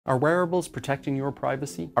Are wearables protecting your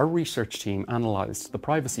privacy? Our research team analysed the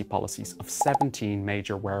privacy policies of 17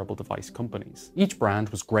 major wearable device companies. Each brand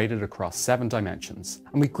was graded across 7 dimensions,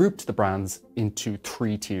 and we grouped the brands into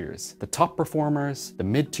 3 tiers: the top performers, the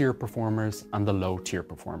mid-tier performers, and the low-tier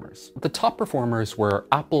performers. The top performers were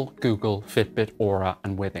Apple, Google, Fitbit, Aura,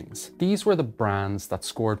 and Withings. These were the brands that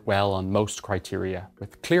scored well on most criteria,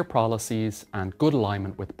 with clear policies and good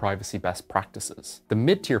alignment with privacy best practices. The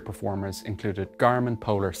mid-tier performers included Garmin,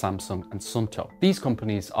 Polar, Samsung, and Sunto. These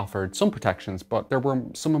companies offered some protections, but there were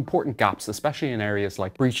some important gaps, especially in areas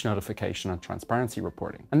like breach notification and transparency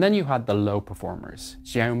reporting. And then you had the low performers: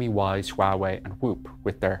 Xiaomi, Wise, Huawei, and Whoop,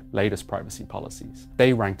 with their latest privacy policies.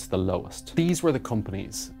 They ranked the lowest. These were the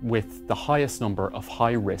companies with the highest number of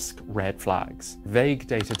high-risk red flags: vague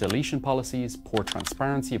data deletion policies, poor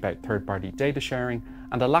transparency about third-party data sharing,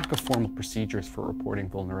 and a lack of formal procedures for reporting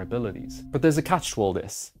vulnerabilities. But there's a catch to all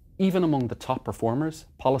this. Even among the top performers,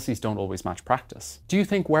 policies don't always match practice. Do you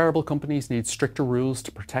think wearable companies need stricter rules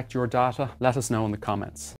to protect your data? Let us know in the comments.